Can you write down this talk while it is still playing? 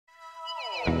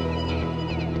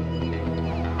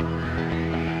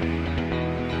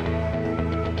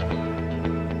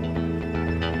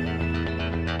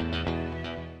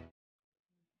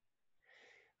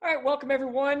right, welcome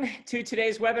everyone to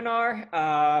today's webinar.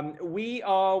 We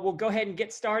will go ahead and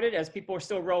get started as people are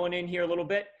still rolling in here a little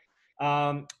bit.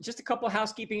 Just a couple of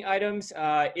housekeeping items.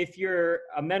 If you're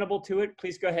amenable to it,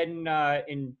 please go ahead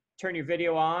and turn your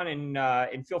video on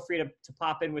and feel free to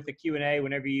pop in with the Q&A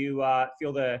whenever you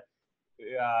feel the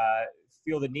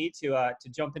need to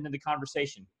jump into the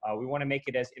conversation. We want to make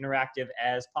it as interactive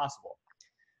as possible.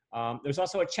 There's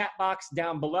also a chat box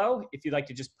down below. If you'd like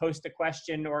to just post a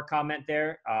question or a comment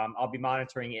there, I'll be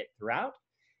monitoring it throughout.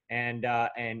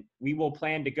 And we will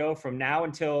plan to go from now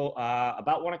until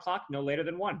about 1 o'clock, no later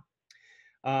than 1.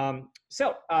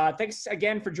 Thanks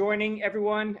again for joining,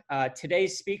 everyone.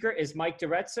 Today's speaker is Mike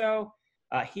DiRezzo.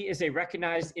 He is a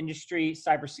recognized industry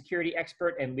cybersecurity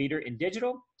expert and leader in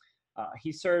digital.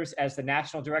 He serves as the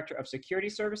National Director of Security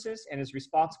Services and is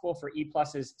responsible for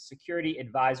ePlus's security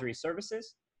advisory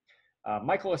services.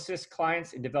 Michael assists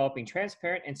clients in developing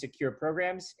transparent and secure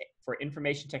programs for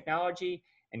information technology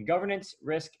and governance,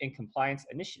 risk, and compliance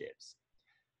initiatives.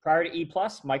 Prior to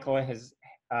ePlus, Michael has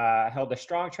held a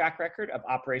strong track record of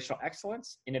operational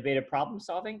excellence, innovative problem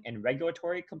solving, and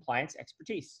regulatory compliance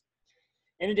expertise.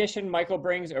 In addition, Michael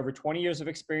brings over 20 years of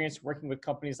experience working with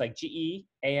companies like GE,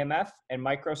 AMF, and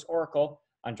Micros Oracle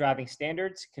on driving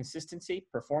standards, consistency,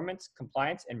 performance,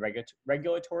 compliance, and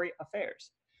regulatory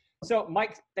affairs. So,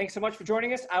 Mike, thanks so much for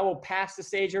joining us. I will pass the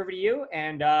stage over to you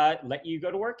and let you go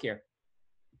to work here.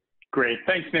 Great.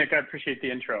 Thanks, Nick. I appreciate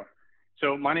the intro.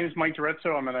 So my name is Mike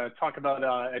DiRezzo. I'm going to talk about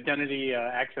Identity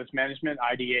Access Management,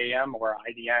 IDAM or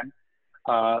IDN,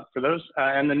 for those,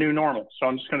 and the new normal. So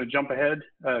I'm just going to jump ahead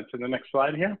to the next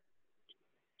slide here.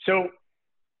 So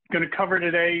going to cover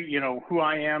today, who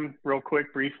I am real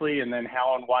quick, briefly, and then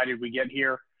how and why did we get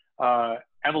here.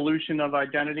 Evolution of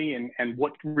identity and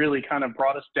what really kind of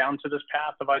brought us down to this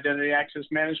path of identity access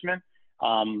management.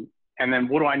 And then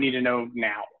what do I need to know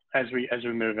now as we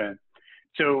move in?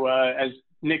 So as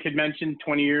Nick had mentioned,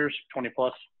 20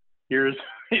 plus years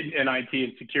in IT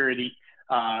and security.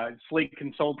 Slate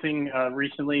Consulting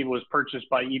recently was purchased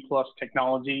by ePlus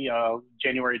Technology,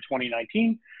 January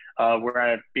 2019, where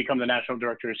I've become the National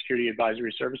Director of Security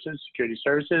Advisory Services, Security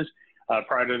Services.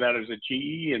 Prior to that, I was at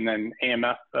GE, and then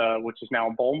AMF, which is now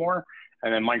Bullmore,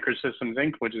 and then Microsystems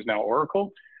Inc., which is now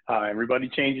Oracle. Everybody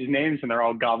changes names, and they're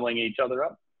all gobbling each other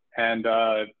up. And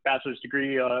bachelor's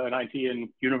degree in IT in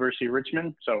University of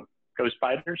Richmond, so go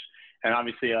Spiders, and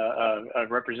obviously a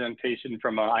representation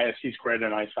from ISC Squared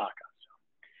and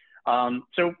ISACA.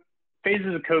 So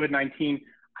phases of COVID-19,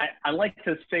 I like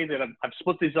to say that I've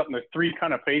split these up into 3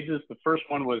 kind of phases. The first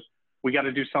one was we got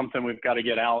to do something, we've got to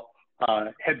get out.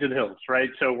 Head to the hills, right?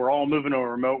 So we're all moving to a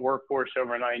remote workforce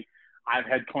overnight. I've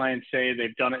had clients say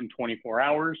they've done it in 24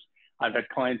 hours. I've had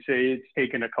clients say it's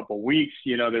taken a couple weeks.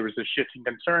 There was a shifting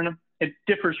concern. It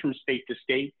differs from state to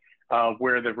state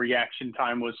where the reaction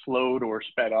time was slowed or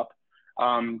sped up.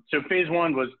 So phase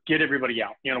 1 was get everybody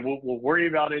out. We'll worry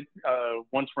about it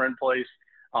once we're in place.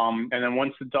 And then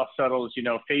once the dust settles,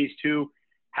 phase 2,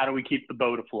 how do we keep the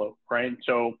boat afloat, right?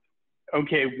 So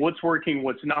okay, what's working,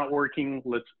 what's not working,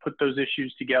 let's put those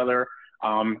issues together.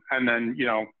 And then,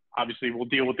 obviously we'll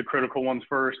deal with the critical ones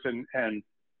first and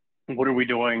what are we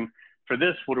doing for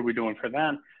this? What are we doing for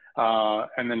that?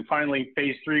 And then finally,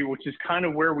 phase 3, which is kind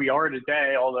of where we are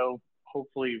today, although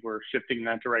hopefully we're shifting in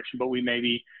that direction, but we may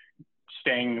be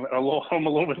staying home a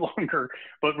little bit longer,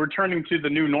 but returning to the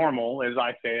new normal, as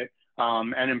I say it,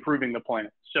 and improving the plan.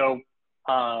 So,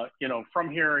 from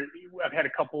here, I've had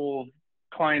a couple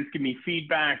clients give me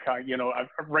feedback. I've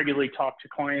regularly talked to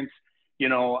clients.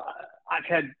 I've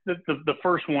had the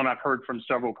first one I've heard from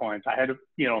several clients. I had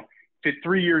to, fit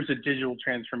 3 years of digital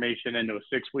transformation into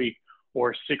a 6-week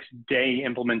or 6-day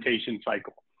implementation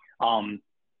cycle.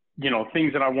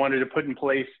 Things that I wanted to put in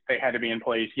place, they had to be in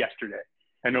place yesterday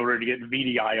in order to get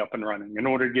VDI up and running, in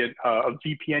order to get a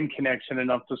VPN connection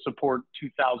enough to support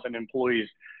 2,000 employees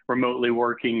remotely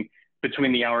working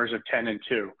between the hours of 10 and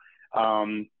 2.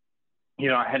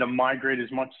 I had to migrate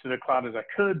as much to the cloud as I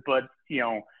could, but,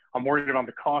 I'm worried about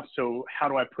the cost. So how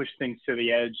do I push things to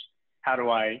the edge? How do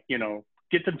I,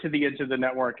 get them to the edge of the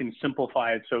network and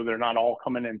simplify it so they're not all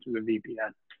coming into the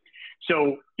VPN?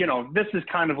 So, this is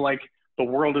kind of like the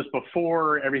world as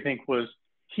before. Everything was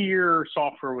here.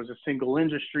 Software was a single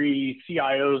industry.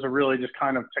 CIOs are really just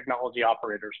kind of technology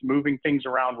operators, moving things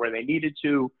around where they needed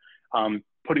to,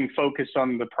 putting focus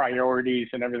on the priorities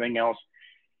and everything else.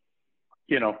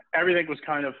 Everything was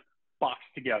kind of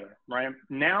boxed together, right?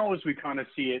 Now, as we kind of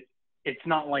see it, it's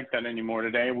not like that anymore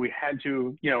today. We had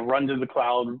to, run to the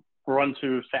cloud, run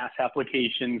to SaaS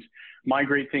applications,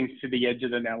 migrate things to the edge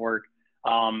of the network.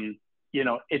 you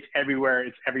know, it's everywhere.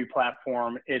 It's every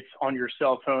platform. It's on your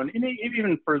cell phone. And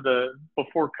even for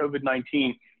before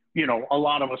COVID-19, you know, a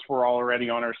lot of us were already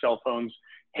on our cell phones,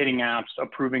 hitting apps,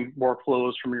 approving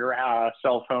workflows from your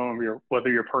cell phone, whether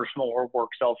your personal or work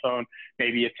cell phone,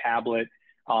 maybe a tablet,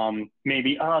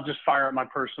 maybe I'll just fire up my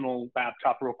personal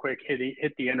laptop real quick,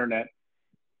 hit the internet,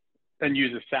 and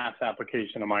use a SaaS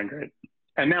application to migrate.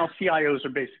 And now CIOs are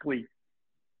basically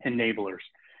enablers,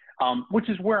 which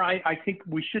is where I think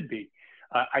we should be.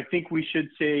 I think we should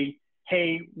say,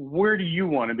 hey, where do you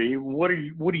want to be? What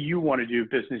do you want to do,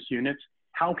 business units?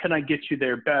 How can I get you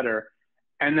there better?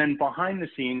 And then behind the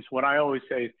scenes, what I always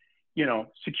say is, you know,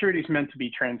 security is meant to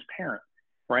be transparent,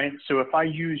 right? So if I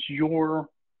use your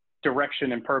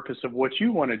direction and purpose of what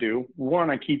you want to do,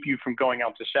 one, I keep you from going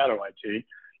out to shadow IT,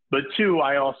 but two,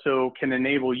 I also can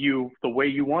enable you the way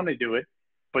you want to do it,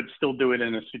 but still do it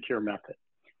in a secure method.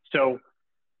 So,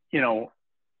 you know,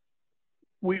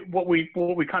 what we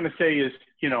kind of say is,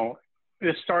 you know,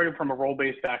 this started from a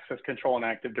role-based access control and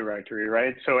Active Directory,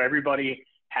 right? So everybody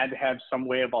had to have some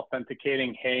way of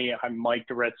authenticating. Hey, I'm Mike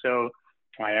Direzzo.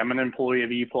 I am an employee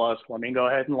of ePlus. Let me go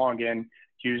ahead and log in,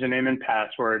 username and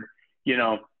password. You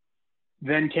know,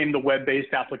 then came the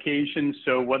web-based applications.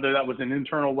 So whether that was an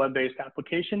internal web-based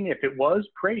application, if it was,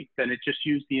 great. Then it just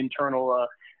used the internal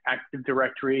Active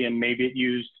Directory, and maybe it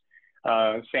used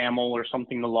SAML or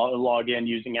something to log in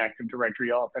using Active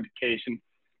Directory authentication.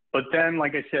 But then,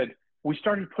 like I said, we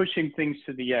started pushing things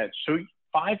to the edge. So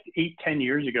 5, 8, 10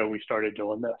 years ago, we started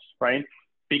doing this, right?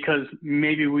 Because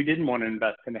maybe we didn't want to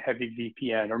invest in a heavy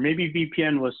VPN, or maybe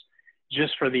VPN was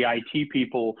just for the IT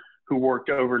people who worked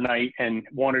overnight and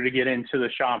wanted to get into the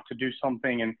shop to do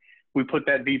something. And we put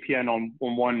that VPN on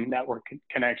one network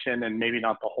connection and maybe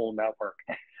not the whole network.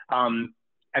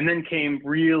 And then came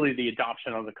really the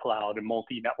adoption of the cloud and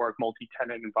multi-network,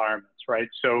 multi-tenant environments, right?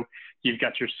 So you've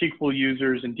got your SQL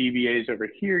users and DBAs over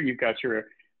here. You've got your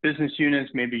business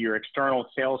units, maybe your external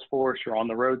Salesforce, your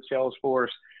on-the-road Salesforce,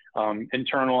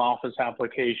 internal office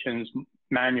applications,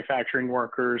 manufacturing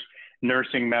workers,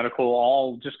 nursing, medical,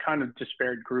 all just kind of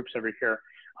disparate groups over here,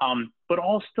 but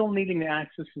all still needing to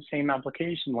access the same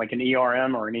application, like an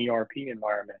ERM or an ERP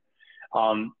environment.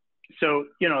 So,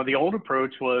 you know, the old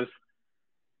approach was,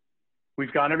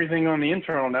 we've got everything on the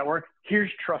internal network. Here's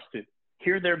trusted.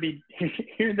 Here there be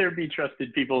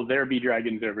trusted people. There be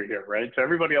dragons over here, right? So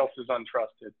everybody else is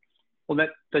untrusted. Well,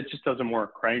 that just doesn't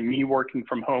work, right? Me working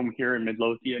from home here in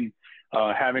Midlothian,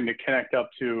 having to connect up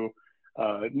to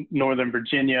Northern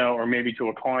Virginia, or maybe to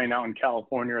a client out in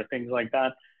California or things like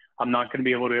that, I'm not going to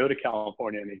be able to go to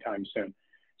California anytime soon.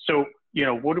 So, you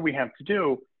know, what do we have to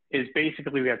do is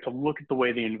basically we have to look at the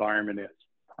way the environment is,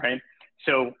 right?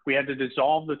 So we had to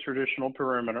dissolve the traditional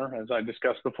perimeter, as I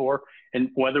discussed before, and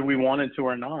whether we wanted to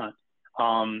or not,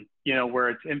 you know, where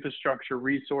it's infrastructure,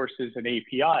 resources, and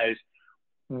APIs,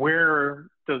 where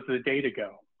does the data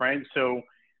go, right? So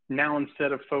now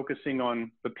instead of focusing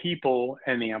on the people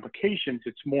and the applications,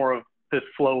 it's more of the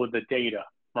flow of the data,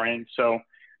 right? So,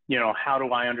 you know, how do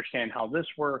I understand how this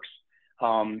works?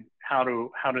 How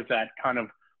does that kind of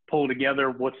pull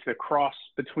together? What's the cross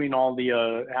between all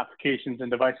the applications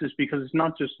and devices? Because it's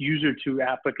not just user to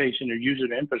application or user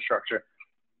to infrastructure,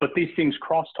 but these things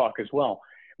crosstalk as well.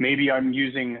 Maybe I'm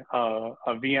using a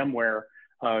VMware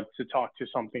to talk to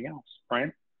something else,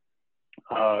 right?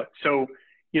 So,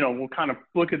 you know, we'll kind of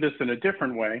look at this in a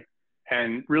different way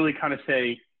and really kind of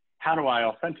say, how do I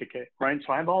authenticate, right?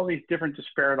 So I have all these different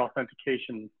disparate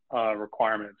authentication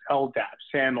requirements: LDAP,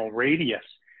 SAML, Radius,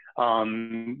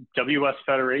 WS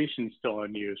Federation still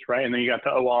in use, right? And then you got the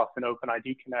OAuth and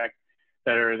OpenID Connect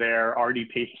that are there,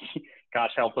 RDP,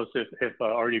 gosh, help us if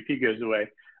RDP goes away.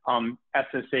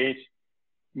 SSH,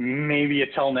 maybe a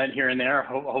telnet here and there,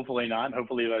 hopefully not,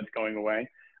 hopefully that's going away.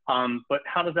 But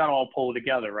how does that all pull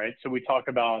together, right? So we talk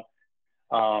about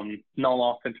null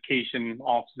authentication,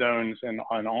 auth zones, and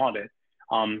an audit,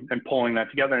 and pulling that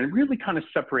together and really kind of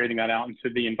separating that out into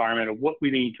the environment of what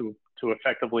we need to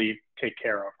effectively take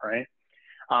care of, right?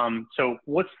 So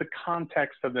what's the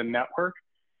context of the network?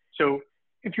 So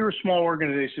if you're a small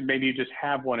organization, maybe you just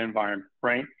have one environment,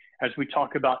 right? As we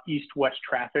talk about east-west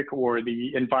traffic, or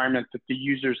the environment that the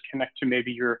users connect to,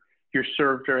 maybe your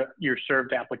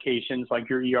served applications like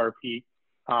your ERP,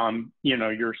 you know,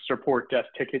 your support desk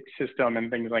ticket system and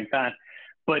things like that.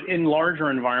 But in larger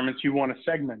environments, you want to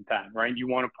segment that, right? You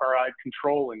want to provide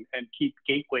control and keep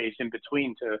gateways in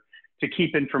between to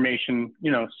keep information,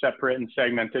 you know, separate and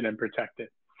segmented and protected.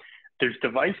 There's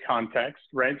device context,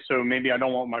 right? So maybe I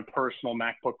don't want my personal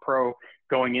MacBook Pro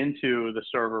going into the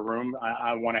server room.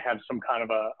 I want to have some kind of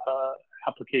a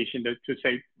application to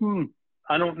say,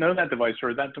 I don't know that device,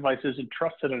 or that device isn't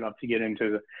trusted enough to get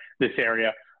into this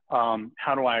area.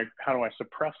 How do I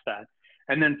suppress that?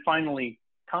 And then finally,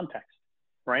 context,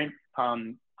 right?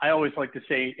 I always like to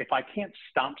say, if I can't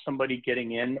stop somebody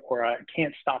getting in, or I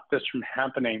can't stop this from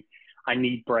happening, I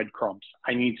need breadcrumbs.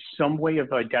 I need some way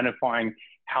of identifying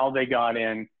how they got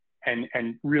in,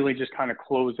 and really just kind of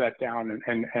close that down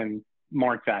and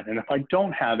mark that. And if I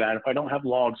don't have that, if I don't have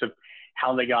logs of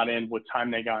how they got in, what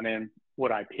time they got in,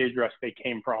 what IP address they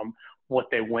came from, what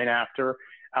they went after,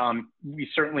 we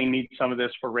certainly need some of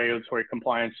this for regulatory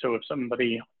compliance. So if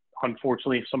somebody,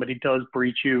 unfortunately, if somebody does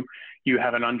breach you, you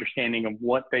have an understanding of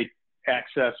what they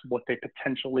accessed, what they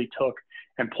potentially took,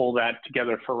 and pull that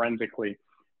together forensically.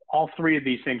 All three of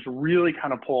these things really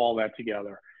kind of pull all that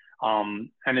together. And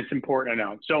it's important to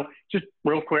know. So just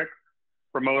real quick,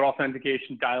 remote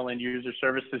authentication, dial-in user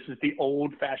service. This is the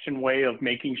old-fashioned way of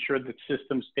making sure that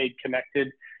systems stayed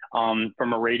connected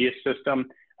from a radius system.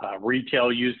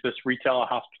 Retail used this, retail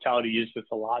hospitality used this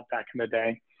a lot back in the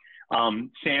day.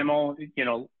 SAML, you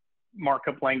know,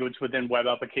 markup language within web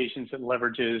applications that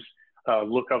leverages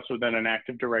lookups within an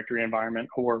Active Directory environment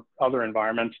or other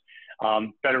environments.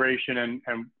 Federation and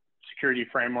security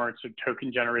frameworks or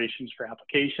token generations for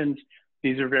applications.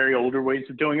 These are very older ways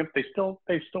of doing it. They still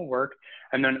work.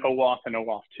 And then OAuth and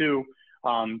OAuth 2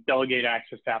 delegate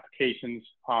access to applications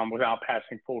without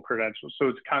passing full credentials. So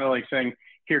it's kind of like saying,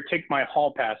 here, take my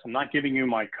hall pass. I'm not giving you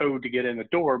my code to get in the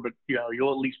door, but you know,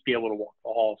 you'll at least be able to walk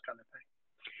the halls, kind of thing.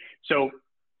 So,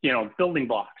 you know, building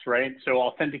blocks, right? So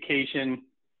authentication,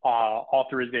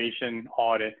 authorization,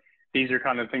 audit. These are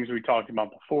kind of things we talked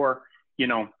about before. You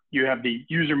know, you have the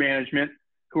user management.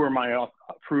 Who are my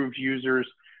approved users?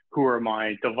 Who are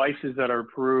my devices that are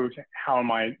approved? How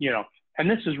am I, you know, and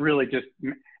this is really just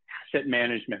asset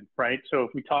management, right? So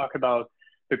if we talk about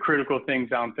the critical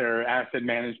things out there, asset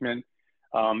management,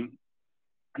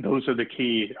 those are the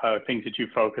key things that you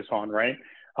focus on, right?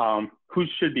 Who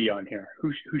should be on here?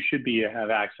 Who should be have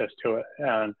access to it?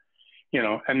 And, you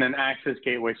know, and then access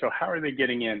gateway. So how are they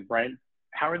getting in, right?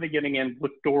 How are they getting in?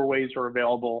 What doorways are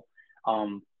available?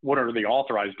 What are the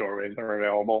authorized doorways that are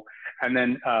available? And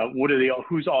then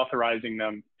who's authorizing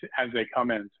them as they come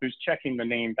in? Who's checking the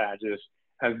name badges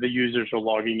as the users are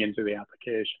logging into the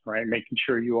application, right? Making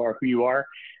sure you are who you are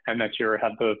and that you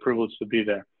have the privilege to be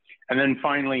there. And then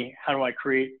finally, how do I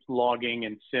create logging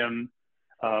and SIM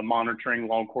monitoring,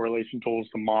 log correlation tools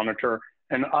to monitor?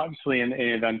 And obviously in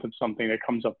the event of something that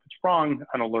comes up that's wrong,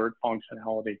 an alert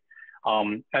functionality.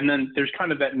 And then there's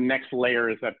kind of that next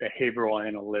layer is that behavioral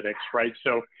analytics, right?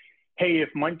 So, hey, if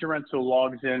Mike Dorenzo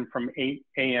logs in from 8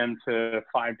 a.m. to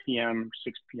 5 p.m.,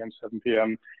 6 p.m., 7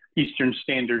 p.m. Eastern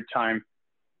Standard Time,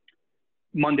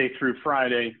 Monday through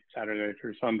Friday, Saturday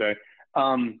through Sunday,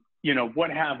 you know, what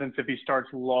happens if he starts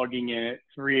logging in at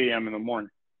 3 a.m. in the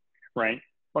morning, right?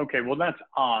 Okay, well, that's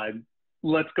odd.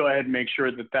 Let's go ahead and make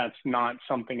sure that that's not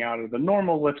something out of the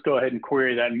normal. Let's go ahead and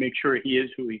query that and make sure he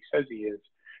is who he says he is.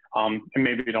 And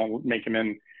maybe we don't make him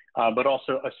in, but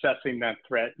also assessing that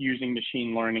threat using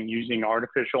machine learning, using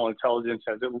artificial intelligence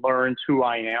as it learns who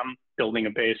I am, building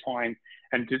a baseline,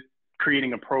 and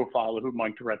creating a profile of who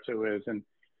Mike Dorenzo is and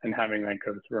having that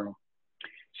go through.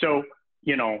 So,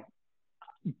 you know,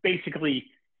 basically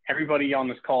everybody on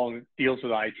this call that deals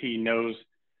with IT knows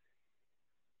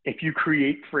if you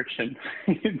create friction,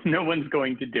 no one's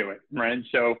going to do it, right?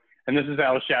 So, and this is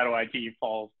how shadow IT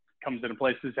comes into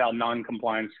place. This is how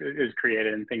non-compliance is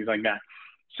created and things like that.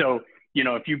 So, you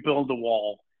know, if you build a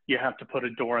wall, you have to put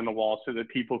a door in the wall so that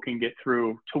people can get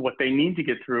through to what they need to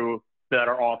get through that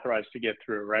are authorized to get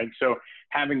through, right? So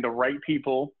having the right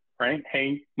people, right?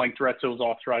 Hey, Mike Dorenzo is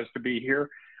authorized to be here.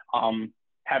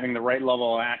 Having the right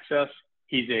level of access.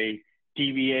 He's a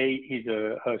DBA, he's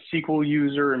a SQL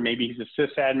user, and maybe he's a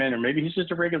sysadmin, or maybe he's just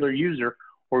a regular user,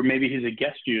 or maybe he's a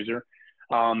guest user.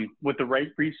 With the right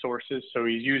resources. So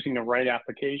he's using the right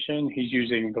application, he's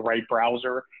using the right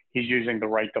browser, he's using the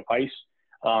right device.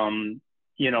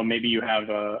 You know, maybe you have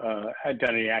a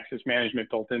identity access management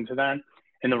built into that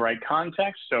in the right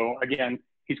context. So again,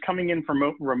 he's coming in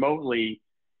from remotely,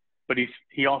 but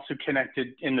he also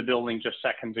connected in the building just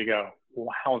seconds ago.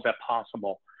 Well, how is that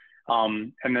possible?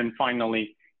 And then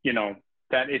finally, you know,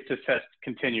 that it's assessed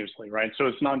continuously, right? So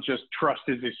it's not just trust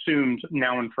is assumed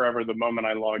now and forever the moment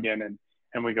I log in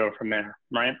and we go from there,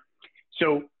 right?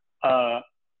 So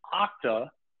Okta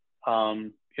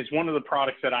is one of the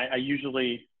products that I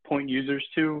usually point users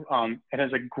to. It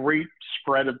has a great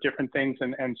spread of different things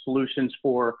and solutions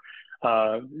for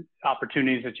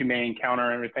opportunities that you may encounter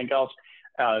and everything else.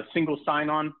 Single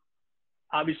sign-on,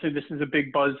 obviously this is a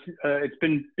big buzz. It's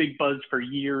been big buzz for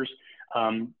years.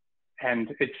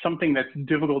 and it's something that's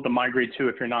difficult to migrate to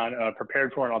if you're not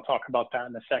prepared for it. And I'll talk about that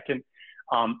in a second.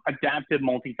 Adaptive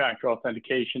multi-factor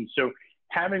authentication. So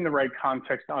having the right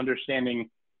context, understanding,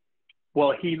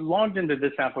 well, he logged into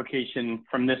this application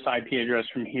from this IP address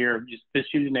from here, just this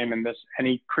username and this, and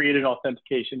he created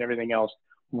authentication, everything else.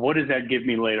 What does that give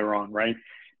me later on, right?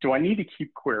 Do I need to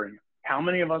keep querying? How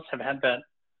many of us have had that?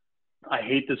 I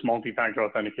hate this multi-factor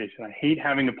authentication. I hate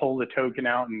having to pull the token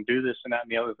out and do this and that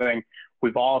and the other thing.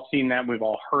 We've all seen that. We've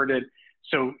all heard it.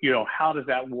 So, you know, how does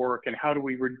that work, and how do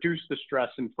we reduce the stress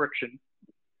and friction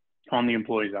on the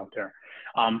employees out there?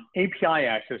 API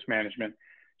access management.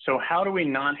 So how do we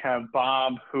not have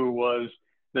Bob, who was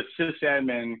the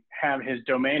sysadmin, have his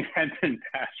domain admin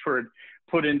password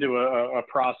put into a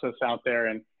process out there,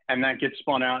 and that gets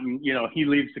spun out, and, you know, he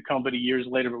leaves the company years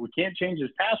later, but we can't change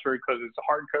his password because it's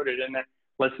hard-coded in there.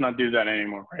 Let's not do that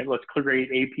anymore, right? Let's create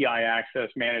API access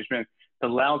management that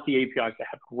allows the APIs to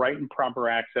have right and proper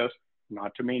access,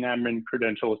 not domain admin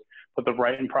credentials, but the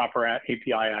right and proper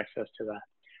API access to that.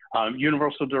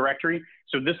 Universal directory.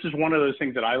 So this is one of those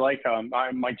things that I like.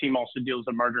 My team also deals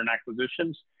with merger and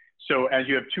acquisitions. So as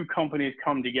you have two companies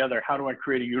come together, how do I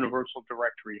create a universal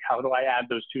directory? How do I add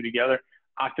those two together?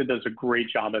 Okta does a great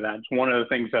job of that. It's one of the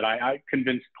things that I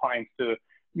convince clients to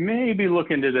maybe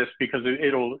look into this, because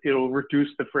it'll reduce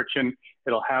the friction.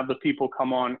 It'll have the people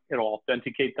come on, it'll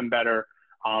authenticate them better,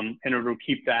 and it'll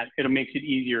keep that, it'll make it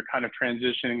easier kind of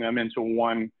transitioning them into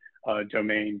one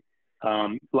domain.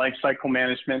 Lifecycle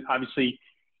management, obviously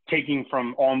taking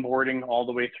from onboarding all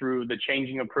the way through the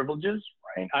changing of privileges,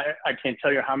 right? I can't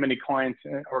tell you how many clients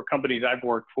or companies I've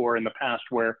worked for in the past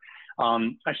where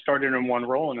I started in one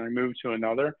role and I moved to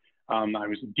another. I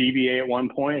was a DBA at one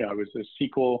point. I was a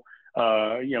SQL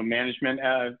management.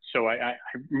 So I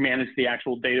managed the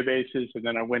actual databases, and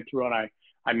then I went through and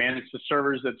I managed the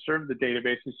servers that served the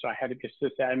databases. So I had to be a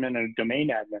sysadmin and a domain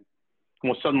admin.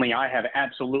 Well, suddenly I have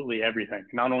absolutely everything.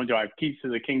 Not only do I have keys to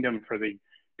the kingdom for the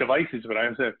devices, but I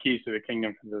also have keys to the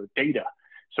kingdom for the data.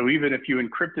 So even if you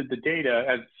encrypted the data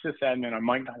as a sysadmin, I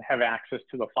might not have access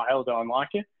to the file to unlock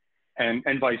it, and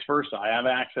vice versa. I have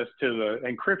access to the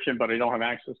encryption, but I don't have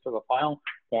access to the file.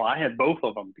 Well, I had both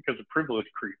of them because of privilege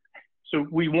creep. So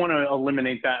we want to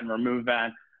eliminate that and remove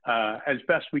that as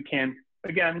best we can,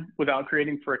 again, without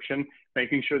creating friction,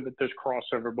 making sure that there's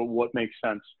crossover, but what makes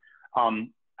sense.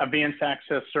 Advanced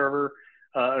server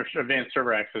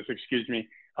access, excuse me.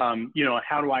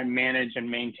 How do I manage and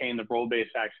maintain the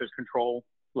role-based access control,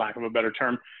 lack of a better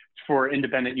term, for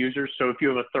independent users? So if you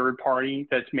have a third party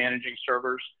that's managing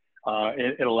servers,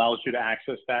 it allows you to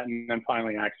access that, and then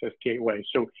finally access gateway.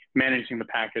 So managing the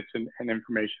packets and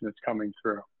information that's coming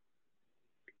through.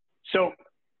 So,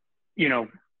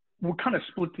 we'll kind of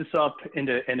split this up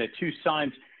into two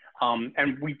sides.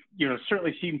 And we,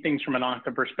 certainly seen things from an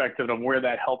Okta perspective of where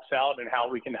that helps out and how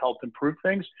we can help improve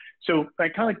things. So I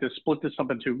kind of like to split this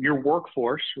up into your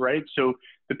workforce, right? So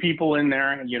the people in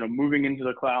there, moving into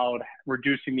the cloud,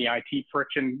 reducing the IT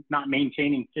friction, not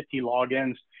maintaining 50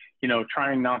 logins,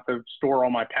 trying not to store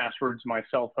all my passwords in my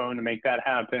cell phone to make that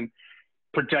happen.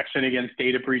 Protection against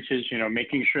data breaches,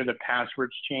 making sure the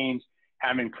passwords change,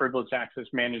 having privileged access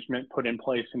management put in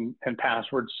place and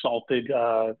passwords salted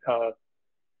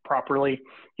properly,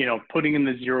 putting in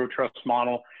the zero trust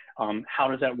model. How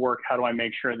does that work? How do I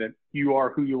make sure that you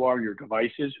are who you are, your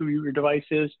device is who your device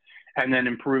is, and then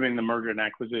improving the merger and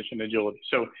acquisition agility.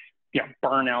 So,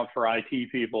 burnout for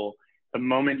IT people. The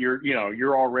moment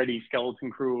you're already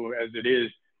skeleton crew as it is,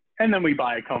 and then we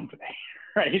buy a company,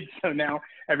 right? So now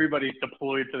everybody's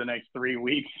deployed for the next 3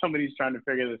 weeks. Somebody's trying to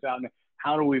figure this out. And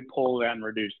how do we pull that and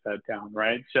reduce that down,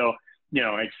 right? So,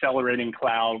 accelerating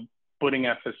cloud, putting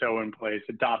SSO in place,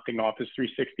 adopting Office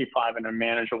 365 in a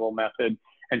manageable method,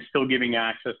 and still giving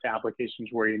access to applications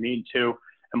where you need to,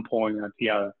 and pulling that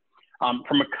together.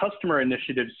 From a customer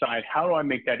initiative side, how do I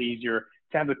make that easier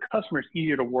to have the customers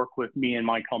easier to work with me and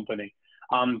my company?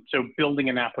 So building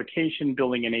an application,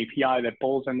 building an API that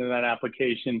pulls into that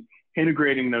application,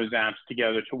 integrating those apps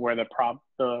together to where the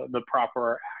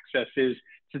proper access is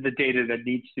to the data that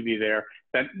needs to be there,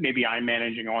 that maybe I'm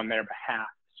managing on their behalf.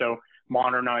 So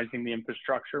modernizing the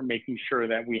infrastructure, making sure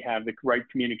that we have the right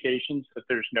communications, that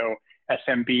there's no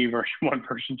SMB version 1,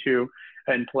 version 2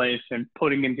 in place, and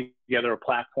putting together a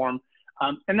platform.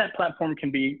 And that platform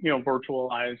can be,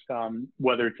 virtualized,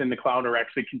 whether it's in the cloud or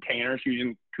actually containers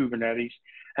using Kubernetes,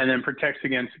 and then protects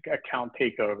against account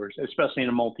takeovers, especially in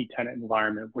a multi-tenant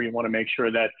environment where you want to make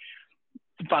sure that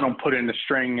if I don't put in the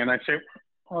string and I say,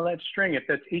 well, that string, if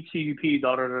that's HTTP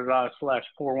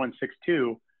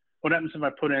 /4162, what happens if I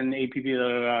put in APP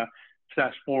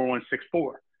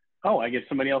 /4164? Oh, I get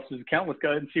somebody else's account. Let's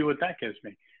go ahead and see what that gives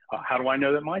me. How do I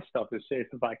know that my stuff is safe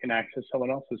if I can access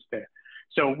someone else's data?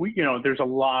 So there's a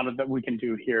lot that we can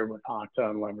do here with Okta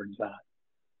and leverage that.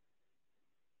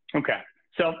 Okay,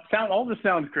 so all this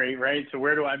sounds great, right? So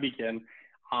where do I begin?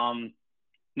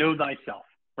 Know thyself,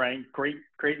 right?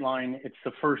 Great line. It's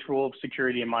the first rule of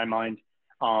security in my mind.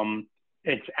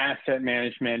 It's asset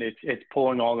management. It's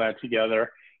pulling all that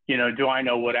together. Do I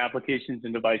know what applications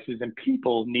and devices and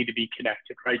people need to be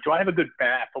connected, right? Do I have a good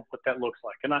map of what that looks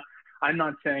like? And I'm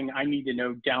not saying I need to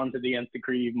know down to the nth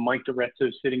degree. Mike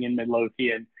Direzzo sitting in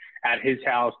Midlothian at his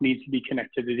house needs to be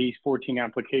connected to these 14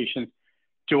 applications.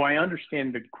 Do I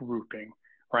understand the grouping,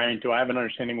 right? Do I have an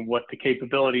understanding of what the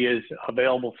capability is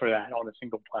available for that on a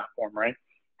single platform, right?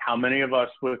 How many of us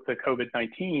with the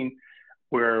COVID-19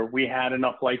 where we had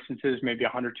enough licenses, maybe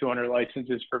 100, 200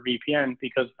 licenses for VPN,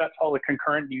 because that's all the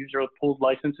concurrent user pooled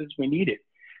licenses we needed.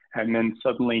 And then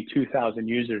suddenly 2,000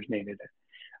 users needed it.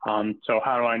 So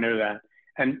how do I know that?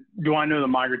 And do I know the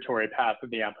migratory path of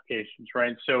the applications,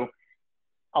 right? So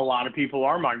a lot of people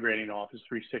are migrating to Office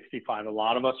 365. A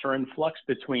lot of us are in flux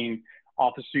between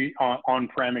Office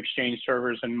on-prem Exchange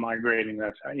servers and migrating.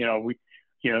 That's,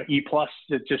 ePlus,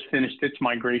 it just finished its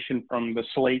migration from the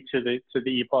slate to the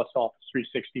ePlus Office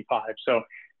 365. So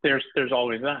there's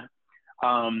always that.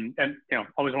 And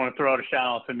always want to throw out a shout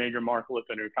out to Major Mark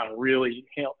Lippin, who kind of really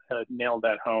nailed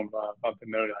that home about the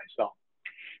know thyself.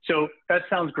 So that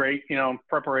sounds great,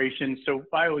 preparation. So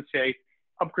I would say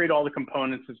upgrade all the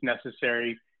components as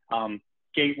necessary,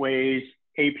 gateways,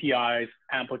 APIs,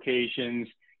 applications,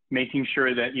 making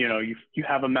sure that, you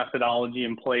have a methodology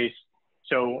in place.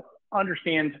 So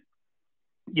understand,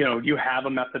 you have a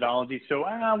methodology. So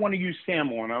I want to use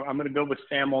SAML, and I'm going to go with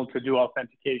SAML to do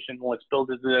authentication. Let's build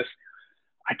this.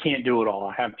 I can't do it all.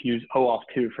 I have to use OAuth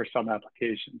 2 for some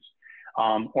applications.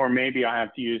 Or maybe I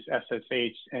have to use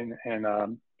SSH and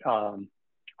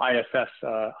IIS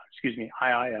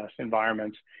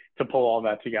environments to pull all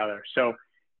that together. So,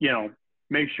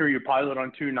 make sure you pilot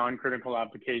on 2 non-critical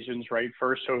applications, right?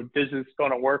 First, so this is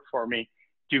going to work for me.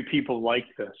 Do people like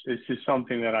this? Is this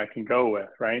something that I can go with,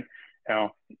 right?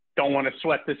 Don't want to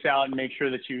sweat this out and make sure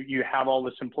that you have all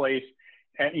this in place.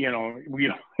 And,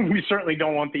 we certainly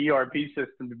don't want the ERP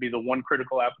system to be the one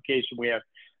critical application we have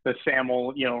the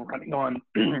SAML, running on,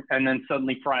 and then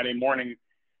suddenly Friday morning,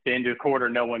 the end of the quarter,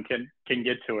 no one can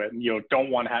get to it. And,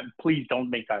 please don't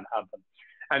make that happen.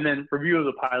 And then review of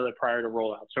the pilot prior to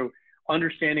rollout. So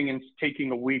understanding and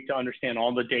taking a week to understand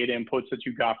all the data inputs that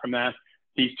you got from that.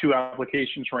 These 2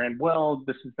 applications ran well,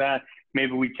 this is that.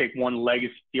 Maybe we take one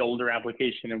legacy older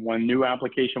application and one new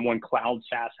application, one cloud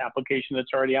SaaS application that's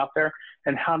already out there.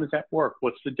 And how does that work?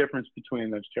 What's the difference between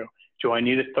those 2? Do I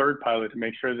need a third pilot to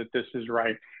make sure that this is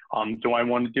right? Do I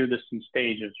want to do this in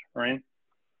stages, right?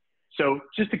 So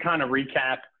just to kind of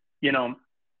recap,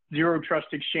 Zero Trust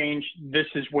Exchange, this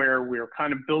is where we're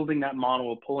kind of building that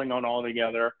model of pulling on all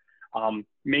together,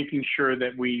 making sure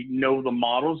that we know the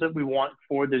models that we want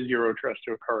for the Zero Trust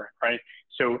to occur, right?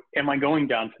 So am I going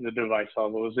down to the device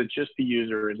level? Is it just the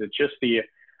user? Is it just the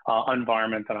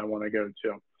environment that I want to go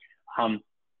to?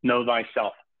 Know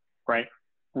thyself, right?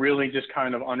 Really just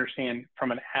kind of understand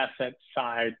from an asset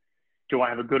side, do I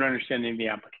have a good understanding of the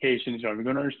applications? Do I have a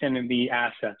good understanding of the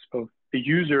assets, both the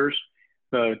users,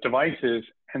 the devices,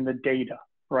 and the data,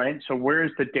 right? So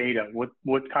where's the data?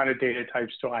 What kind of data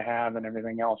types do I have and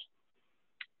everything else?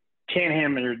 Can't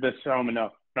hammer this home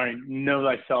enough, right? Know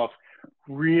thyself,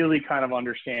 really kind of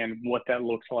understand what that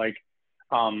looks like.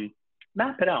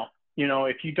 Map it out.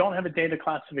 If you don't have a data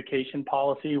classification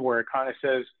policy where it kind of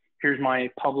says, here's my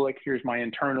public, here's my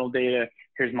internal data,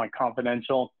 here's my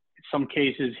confidential, in some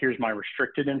cases, here's my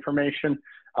restricted information.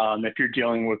 If you're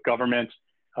dealing with government,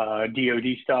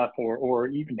 DoD stuff, or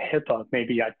even HIPAA,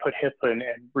 maybe I'd put HIPAA and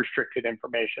restricted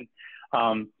information.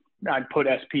 I'd put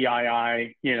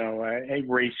SPII, a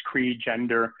race, creed,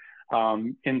 gender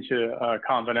into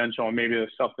confidential, and maybe the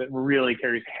stuff that really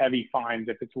carries heavy fines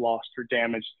if it's lost or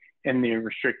damaged in the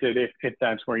restricted, if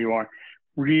that's where you are.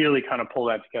 Really kind of pull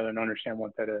that together and understand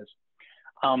what that is.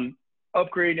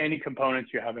 Upgrade any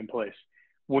components you have in place.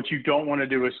 What you don't want to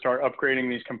do is start upgrading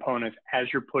these components as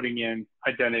you're putting in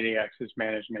identity access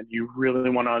management. You really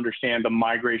want to understand the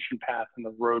migration path and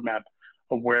the roadmap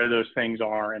of where those things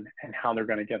are and how they're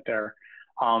going to get there.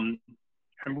 And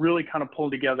really kind of pull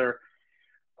together,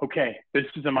 okay, this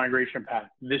is a migration path.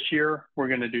 This year, we're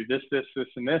going to do this, this, this,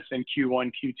 and this in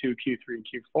Q1, Q2, Q3, and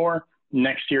Q4.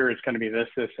 Next year, it's going to be this,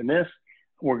 this, and this.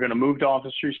 We're going to move to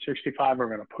Office 365. We're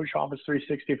going to push Office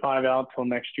 365 out till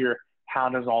next year. How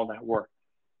does all that work?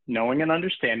 Knowing and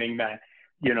understanding that,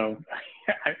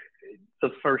 the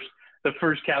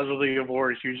first casualty of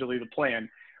war is usually the plan,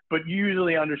 but you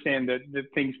usually understand that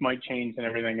things might change and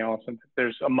everything else, and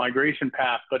there's a migration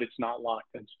path, but it's not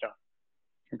locked in stone.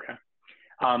 Okay.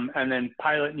 And then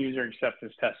pilot and user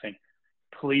acceptance testing.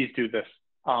 Please do this.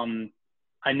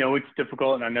 I know it's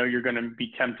difficult, and I know you're going to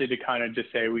be tempted to kind of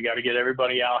just say, we got to get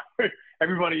everybody out,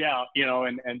 you know,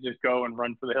 and just go and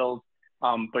run for the hills.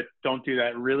 But don't do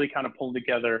that. Really kind of pull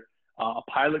together a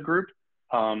pilot group,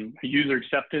 a user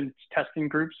acceptance testing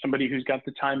group, somebody who's got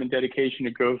the time and dedication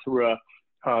to go through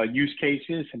use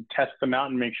cases and test them out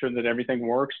and make sure that everything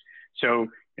works. So,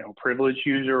 you know, privileged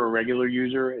user or regular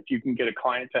user, if you can get a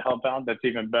client to help out, that's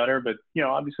even better. But, you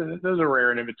know, obviously those are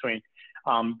rare and in between.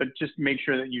 But just make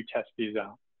sure that you test these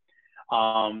out.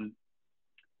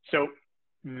 So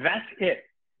that's it.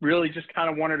 Really just kind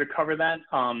of wanted to cover that.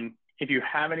 If you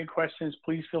have any questions,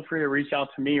 please feel free to reach out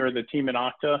to me or the team at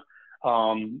Okta.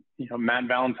 You know, Matt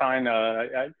Valentine,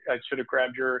 I should have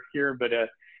grabbed your here, but, you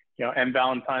know,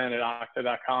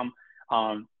 mvalentine@okta.com.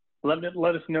 Let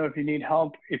us know if you need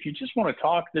help. If you just want to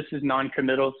talk, this is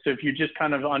non-committal. So if you're just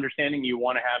kind of understanding, you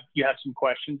have some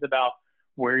questions about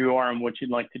where you are and what you'd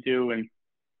like to do, and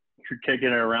if you're kicking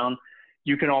it around,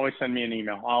 you can always send me an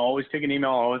email. I'll always take an email.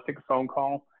 I'll always take a phone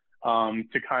call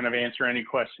to kind of answer any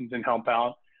questions and help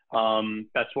out.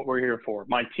 That's what we're here for.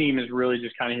 My team is really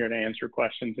just kind of here to answer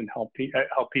questions and help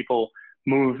people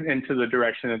move into the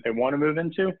direction that they want to move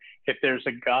into. If there's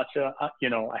a gotcha, you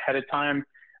know, ahead of time,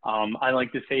 I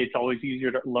like to say it's always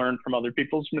easier to learn from other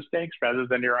people's mistakes rather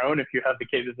than your own if you have the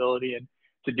capability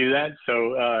to do that.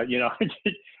 So, you know,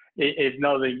 it's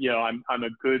know that, you know, I'm a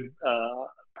good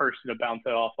person to bounce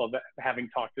that off of, having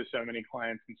talked to so many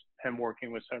clients and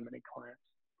working with so many clients.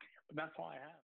 But that's all I have.